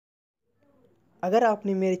अगर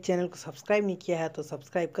आपने मेरे चैनल को सब्सक्राइब नहीं किया है तो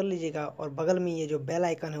सब्सक्राइब कर लीजिएगा और बगल में ये जो बेल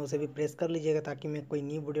आइकन है उसे भी प्रेस कर लीजिएगा ताकि मैं कोई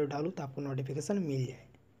न्यू वीडियो डालूँ तो आपको नोटिफिकेशन मिल जाए।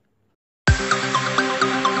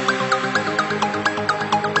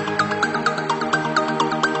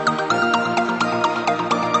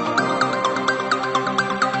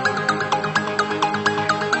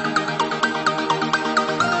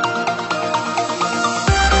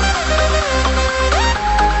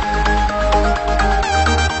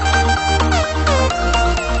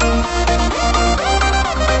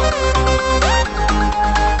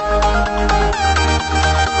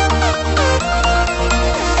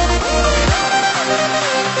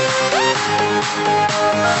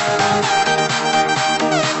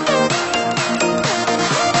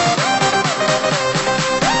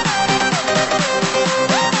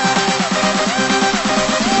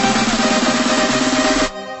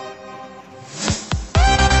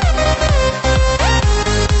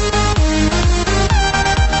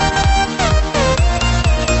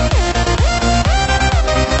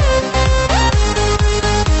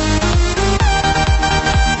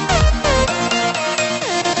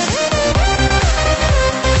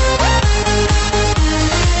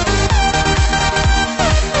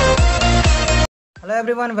 Hello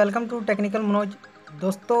everyone, welcome to technical Manoj.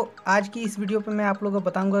 दोस्तों, आज की इस वीडियो पे मैं आप लोगों को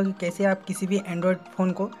बताऊंगा कि कैसे आप किसी भी एंड्रॉयड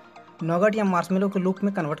फ़ोन को नोगट या मार्शमेलो के लुक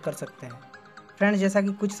में कन्वर्ट कर सकते हैं। फ्रेंड्स, जैसा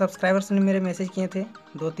कि कुछ सब्सक्राइबर्स ने मेरे मैसेज किए थे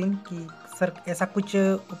 2-3 कि सर ऐसा कुछ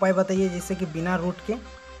उपाय बताइए जिससे कि बिना रूट के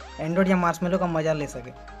एंड्रॉयड या मार्शमेलो का मज़ा ले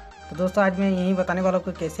सके। तो दोस्तों, आज मैं यही बताने वाला हूँ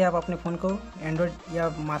कि कैसे आप अपने फ़ोन को एंड्रॉयड या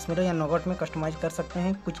मार्शमेलो या नोगट में कस्टमाइज़ कर सकते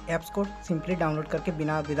हैं कुछ ऐप्स को सिंपली डाउनलोड करके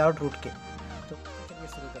विदाउट रूट के। तो चलिए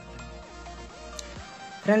शुरू करते हैं।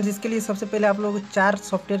 फ्रेंड्स, इसके लिए सबसे पहले आप लोगों को 4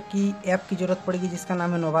 सॉफ्टवेयर की ऐप की ज़रूरत पड़ेगी जिसका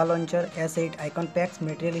नाम है नोवा launcher, S8 icon PACS,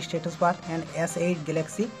 material status bar and S8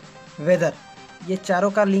 Galaxy weather. ये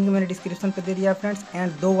चारों का लिंक मैंने डिस्क्रिप्शन पे दे दिया फ्रेंड्स।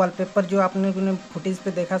 एंड 2 वॉलपेपर जो आपने फुटेज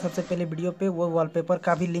पे देखा सबसे पहले वीडियो पे, वो वॉलपेपर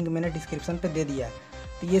का भी लिंक मैंने डिस्क्रिप्शन पे दे दिया है।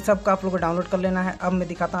 तो ये सब का आप लोगों को डाउनलोड कर लेना है। अब मैं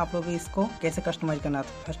दिखाता हूँ आप लोगों को इसको कैसे कस्टमाइज करना है।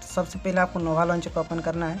 तो फर्स्ट सबसे पहले आपको नोवा लॉन्चर को ओपन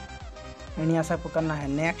करना है एंड यहाँ से आपको करना है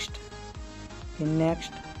नेक्स्ट, फिर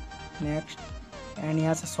नेक्स्ट एंड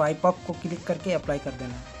यहाँ से स्वाइप अप को क्लिक करके अप्लाई कर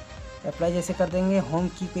देना है। अप्लाई जैसे कर देंगे, होम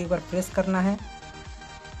की को एक बार प्रेस करना है,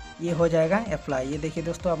 ये हो जाएगा अप्लाई। ये देखिए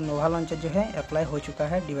दोस्तों, अब नोवा लॉन्चर जो है अप्लाई हो चुका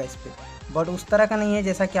है डिवाइस पे, बट उस तरह का नहीं है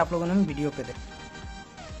जैसा कि आप लोगों ने वीडियो पे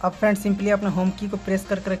देखा। अब फ्रेंड्स, सिंपली अपने होम की को प्रेस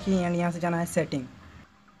करके रखिए एंड यहाँ से जाना है सेटिंग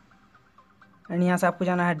एंड यहाँ से आपको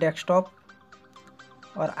जाना है डेस्कटॉप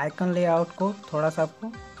और आइकन लेआउट को थोड़ा सा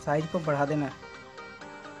आपको साइज को बढ़ा देना है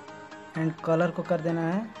एंड कलर को कर देना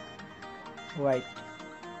है वाइट।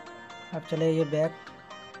 अब चले ये back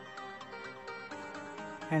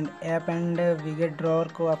and app and विगेट drawer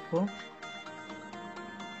को आपको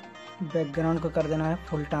बैकग्राउंड को कर देना है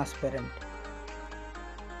फुल ट्रांसपेरेंट।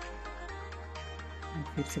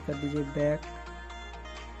 फिर से कर दीजिए बैक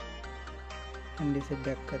एंड इसे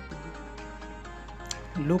बैक कर दीजिए।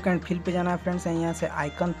 लुक एंड फील पे जाना है फ्रेंड्स, यहाँ से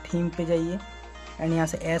आइकन थीम पे जाइए एंड यहाँ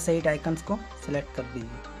से S8 आइकन्स को सिलेक्ट कर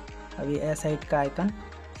दीजिए। अभी S8 का आइकन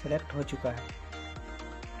सेलेक्ट हो चुका है।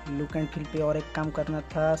 लुक एंड फील पे और एक काम करना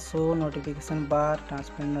था, शो नोटिफिकेशन बार,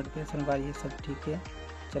 ट्रांसपेरेंट नोटिफिकेशन बार, ये सब ठीक है।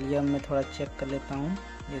 चलिए अब मैं थोड़ा चेक कर लेता हूँ।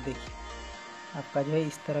 ये देखिए आपका जो है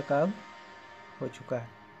इस तरह का अब हो चुका है।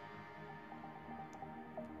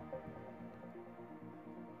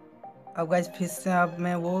 अब गाइस फिर से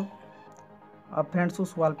अब फ्रेंड्स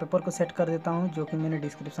उस वॉलपेपर को सेट कर देता हूँ जो कि मैंने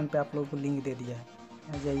डिस्क्रिप्शन पे आप लोगों को लिंक दे दिया है।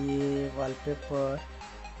 आ जाइए वॉलपेपर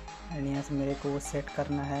एंड यहाँ से मेरे को वो सेट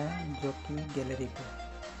करना है जो कि गैलरी पे।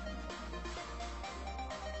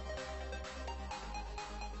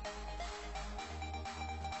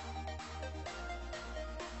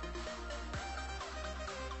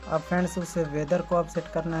 अब फ्रेंड्स उस वेदर को आप सेट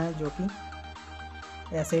करना है जो कि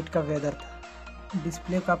S8 का वेदर था।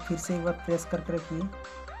 डिस्प्ले को आप फिर से एक बार प्रेस करके रखिए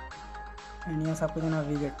एंड यहाँ से आपको जाना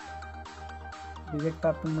विगेट पर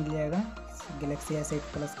आपको मिल जाएगा गैलेक्सी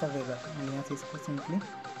S8 प्लस का वेदर एंड यहाँ से इसको सिंपली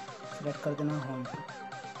सेलेक्ट कर देना होम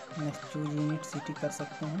पे। नेक्स्ट चूज यूनिट सिटी कर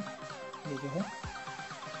सकते हैं। ये जो है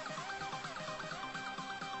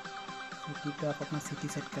सिटी पे आप अपना सिटी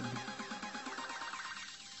सेट कर दीजिए।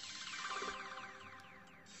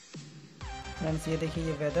 फ्रेंड्स, ये देखिए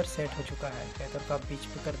ये वेदर सेट हो चुका है। वेदर को आप बीच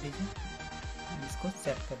पे कर दीजिए, इसको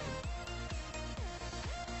सेट कर दीजिए।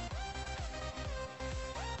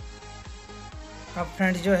 अब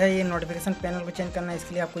फ्रेंड्स जो है ये नोटिफिकेशन पैनल को चेंज करना है,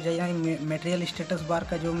 इसके लिए आपको जाइए मटेरियल स्टेटस बार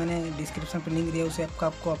का जो मैंने डिस्क्रिप्शन पे लिंक दिया उसे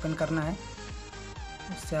आपको ओपन करना है।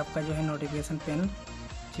 उससे आपका जो है नोटिफिकेशन पैनल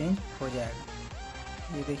चेंज हो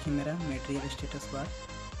जाएगा। ये देखिए मेरा मटेरियल स्टेटस बार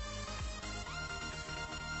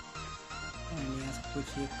एंड यहाँ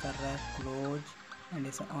कुछ ये कर रहा है क्लोज एंड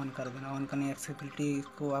इसे ऑन कर देना। ऑन करने एक्सेसिबिलिटी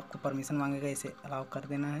को आपको परमिशन मांगेगा, इसे अलाउ कर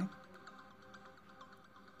देना है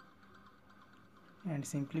एंड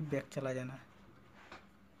सिंपली बैक चला जाना है।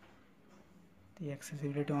 तो ये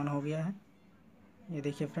एक्सेसिबिलिटी ऑन हो गया है। ये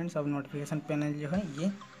देखिए फ्रेंड्स, अब नोटिफिकेशन पैनल जो है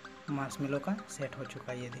ये मार्शमेलो का सेट हो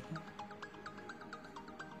चुका है। ये देखिए,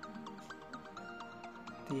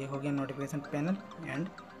 तो ये हो गया नोटिफिकेशन पैनल। एंड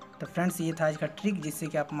तो फ्रेंड्स, ये था आज का ट्रिक जिससे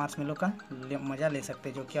कि आप मार्शमेलो का मज़ा ले सकते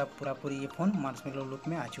हैं, जो कि आप पूरी ये फ़ोन मार्शमेलो लुक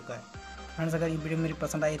में आ चुका है। फ्रेंड्स, अगर ये वीडियो मेरी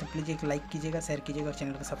पसंद आई तो प्लीज़ एक लाइक कीजिएगा, शेयर कीजिएगा और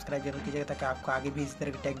चैनल को सब्सक्राइब जरूर कीजिएगा, ताकि आपको आगे भी इस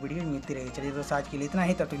तरह की टेक वीडियो मिलती रहेगी। चलिए दोस्तों, आज के लिए इतना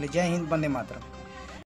ही। तब तक के लिए जय हिंद, वंदे मातरम।